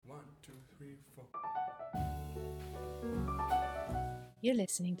You're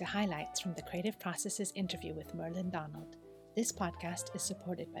listening to highlights from the Creative Processes interview with Merlin Donald. This podcast is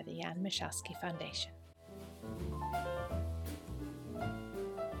supported by the Jan Michalski Foundation.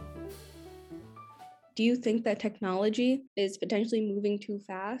 Do you think that technology is potentially moving too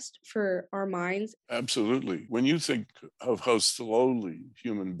fast for our minds? Absolutely. When you think of how slowly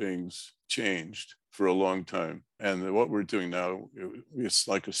human beings changed for a long time, and what we're doing now, it's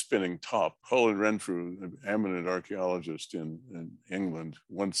like a spinning top. Colin Renfrew, an eminent archaeologist in England,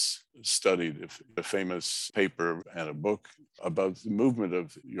 once studied a famous paper and a book about the movement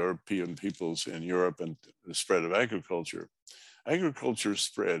of European peoples in Europe and the spread of agriculture. Agriculture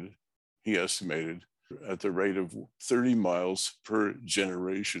spread, he estimated, at the rate of 30 miles per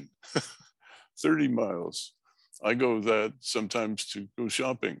generation. 30 miles. I go that sometimes to go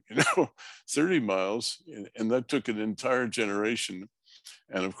shopping, 30 miles, and that took an entire generation.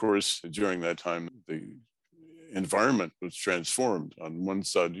 And of course, during that time, the environment was transformed. On one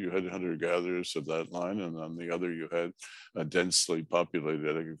side, you had hunter-gatherers of that line, and on the other, you had a densely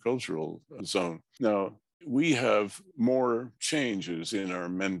populated agricultural zone. Now, we have more changes in our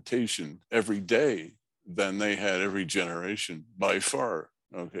mentation every day than they had every generation by far.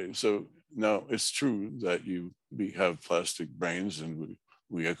 Okay, so now it's true that we have plastic brains and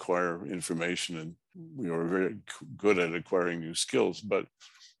we acquire information and we are very good at acquiring new skills, but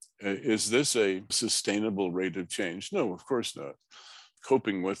is this a sustainable rate of change? No, of course not.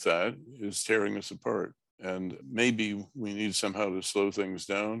 Coping with that is tearing us apart. And maybe we need somehow to slow things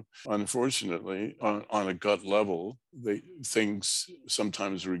down. Unfortunately, on a gut level, things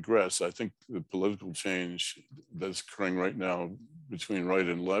sometimes regress. I think the political change that's occurring right now between right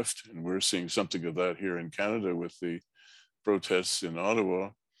and left, and we're seeing something of that here in Canada with the protests in Ottawa,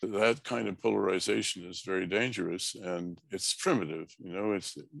 that kind of polarization is very dangerous and it's primitive.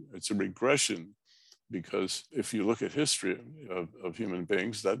 It's a regression. Because if you look at history of human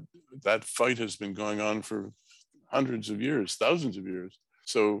beings, that fight has been going on for hundreds of years, thousands of years.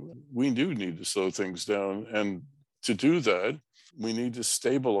 So we do need to slow things down. And to do that, we need to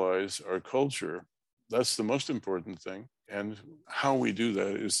stabilize our culture. That's the most important thing. And how we do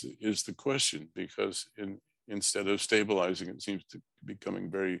that is the question, because instead of stabilizing, it seems to be becoming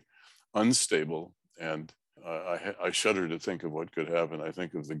very unstable. And I shudder to think of what could happen. I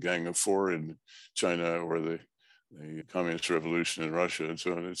think of the Gang of Four in China or the communist revolution in Russia and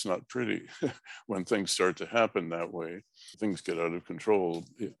so on. It's not pretty when things start to happen that way. Things get out of control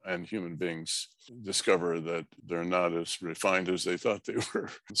and human beings discover that they're not as refined as they thought they were.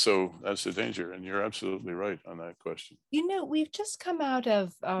 So that's the danger. And you're absolutely right on that question. We've just come out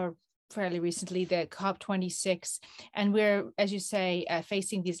of fairly recently, the COP26, and we're, as you say,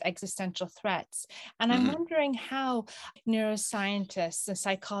 facing these existential threats. And I'm wondering how neuroscientists and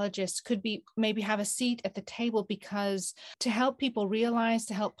psychologists could maybe have a seat at the table, because to help people realize,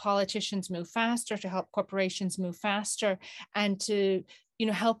 to help politicians move faster, to help corporations move faster, and to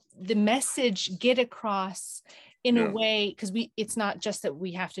help the message get across in a way, because it's not just that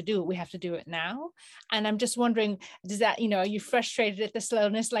we have to do it, we have to do it now. And I'm just wondering, does that, are you frustrated at the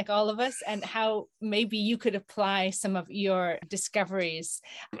slowness like all of us, and how maybe you could apply some of your discoveries?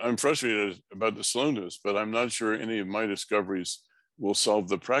 I'm frustrated about the slowness, but I'm not sure any of my discoveries will solve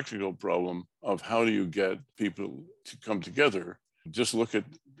the practical problem of how do you get people to come together. Just look at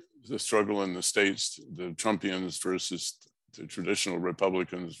the struggle in the States, the Trumpians versus the traditional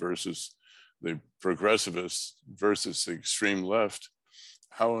Republicans versus the progressivists versus the extreme left.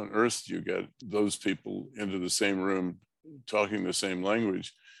 How on earth do you get those people into the same room talking the same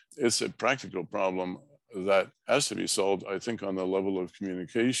language? It's a practical problem that has to be solved, I think, on the level of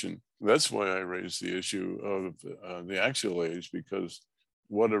communication. That's why I raised the issue of the axial age, because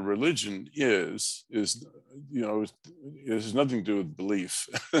what a religion is it has nothing to do with belief.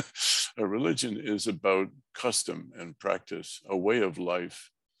 A religion is about custom and practice, a way of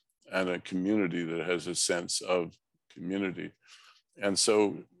life, and a community that has a sense of community. And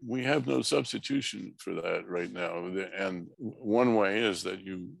so we have no substitution for that right now. And one way is that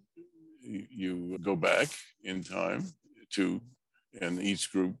you go back in time and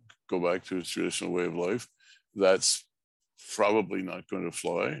each group go back to its traditional way of life. That's probably not going to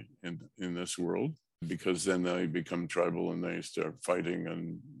fly in this world, because then they become tribal and they start fighting.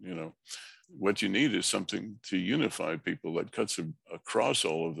 And, what you need is something to unify people that cuts across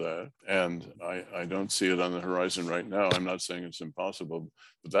all of that. And I don't see it on the horizon right now. I'm not saying it's impossible,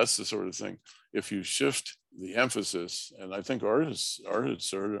 but that's the sort of thing. If you shift the emphasis, and I think artists are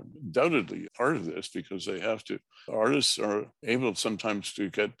undoubtedly part of this, because they have to. Artists are able sometimes to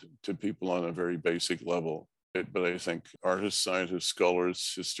get to people on a very basic level. But I think artists, scientists,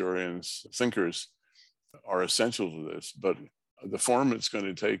 scholars, historians, thinkers are essential to this. But the form it's going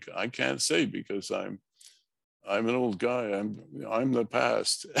to take, I can't say, because I'm an old guy. I'm the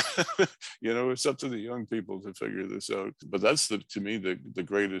past. It's up to the young people to figure this out. But that's to me the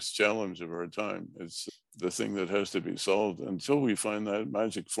greatest challenge of our time. It's the thing that has to be solved. Until we find that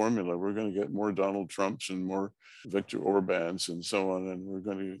magic formula, we're going to get more Donald Trumps and more Viktor Orbáns and so on, and we're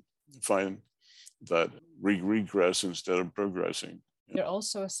going to find that regress instead of progressing. You're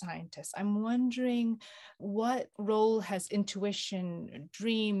also a scientist. I'm wondering, what role has intuition,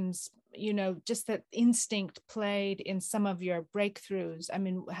 dreams, just that instinct played in some of your breakthroughs? I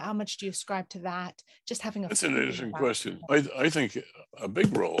mean, how much do you ascribe to that? Just having That's an interesting question. I think a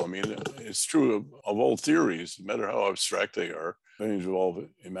big role. I mean, it's true of all theories, no matter how abstract they are. They involve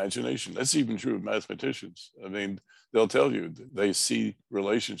imagination. That's even true of mathematicians. I mean, they'll tell you they see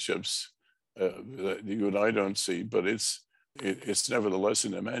relationships that you and I don't see, but it's nevertheless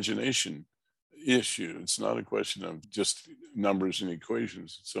an imagination issue. It's not a question of just numbers and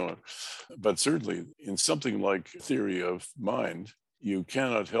equations and so on. But certainly in something like theory of mind, you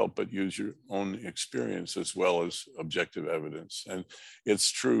cannot help but use your own experience as well as objective evidence. And it's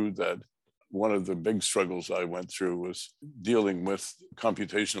true that one of the big struggles I went through was dealing with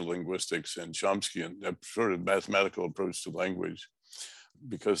computational linguistics and Chomsky and that sort of mathematical approach to language,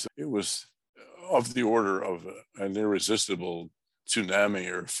 because it was of the order of an irresistible tsunami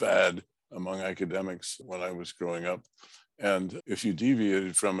or fad among academics when I was growing up. And if you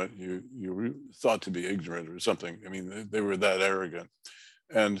deviated from it, you were thought to be ignorant or something. I mean, they were that arrogant.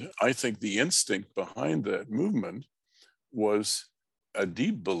 And I think the instinct behind that movement was a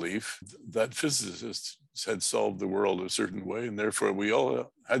deep belief that physicists had solved the world a certain way, and therefore we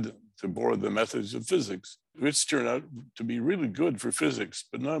all had to borrow the methods of physics, which turned out to be really good for physics,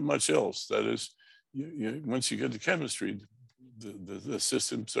 but not much else. That is, once you get to chemistry, the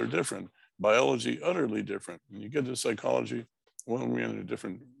systems are different. Biology, utterly different. When you get to psychology, well, we're in a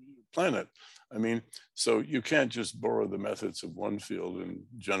different planet. I mean, so you can't just borrow the methods of one field and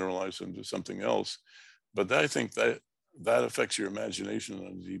generalize them to something else. But I think that affects your imagination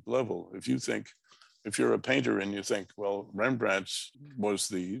on a deep level. If you're a painter and you think, well, Rembrandt was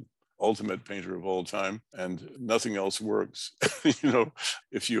the ultimate painter of all time and nothing else works,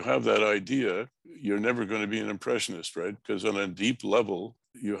 if you have that idea, you're never going to be an impressionist, right? Because on a deep level,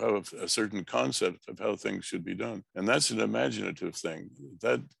 you have a certain concept of how things should be done. And that's an imaginative thing.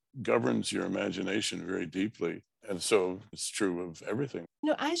 That governs your imagination very deeply. And so it's true of everything.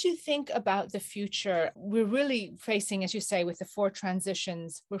 As you think about the future, we're really facing, as you say, with the 4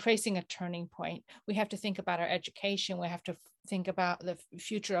 transitions, we're facing a turning point. We have to think about our education. We have to think about the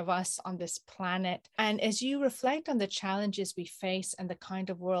future of us on this planet. And as you reflect on the challenges we face and the kind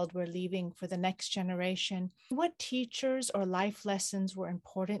of world we're leaving for the next generation, what teachers or life lessons were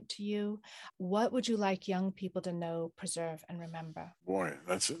important to you? What would you like young people to know, preserve, and remember? Boy,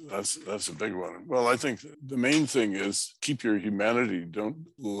 that's a big one. Well, I think the main thing is keep your humanity. Don't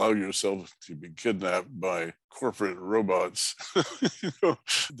allow yourself to be kidnapped by corporate robots.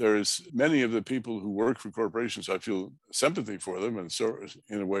 There's many of the people who work for corporations, I feel sympathy for them, and so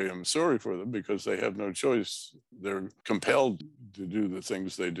in a way I'm sorry for them because they have no choice. They're compelled to do the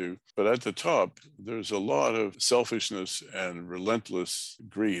things they do. But at the top, there's a lot of selfishness and relentless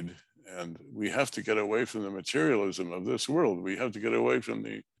greed. And we have to get away from the materialism of this world. We have to get away from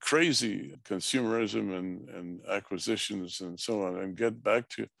the crazy consumerism and acquisitions and so on, and get back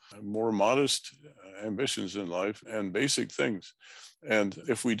to more modest ambitions in life and basic things. And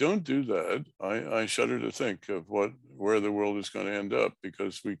if we don't do that, I shudder to think of where the world is going to end up,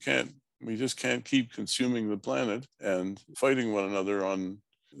 because we just can't keep consuming the planet and fighting one another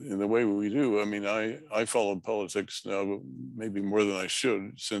in the way we do. I mean, I follow politics now, maybe more than I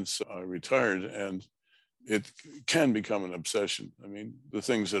should, since I retired, and it can become an obsession. I mean, the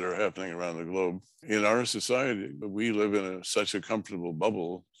things that are happening around the globe. In our society, we live in such a comfortable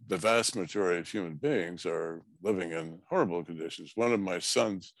bubble. The vast majority of human beings are living in horrible conditions. One of my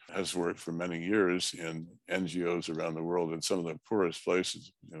sons has worked for many years in NGOs around the world in some of the poorest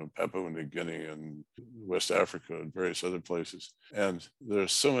places, Papua New Guinea and West Africa and various other places. And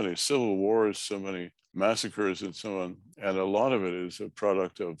there's so many civil wars, so many massacres and so on. And a lot of it is a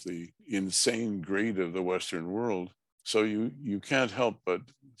product of the insane greed of the Western world. So you can't help but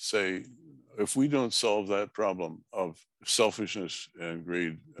say, if we don't solve that problem of selfishness and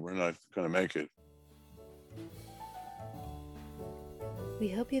greed, we're not going to make it. We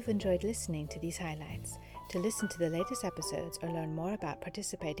hope you've enjoyed listening to these highlights. To listen to the latest episodes or learn more about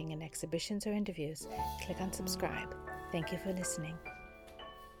participating in exhibitions or interviews, click on subscribe. Thank you for listening.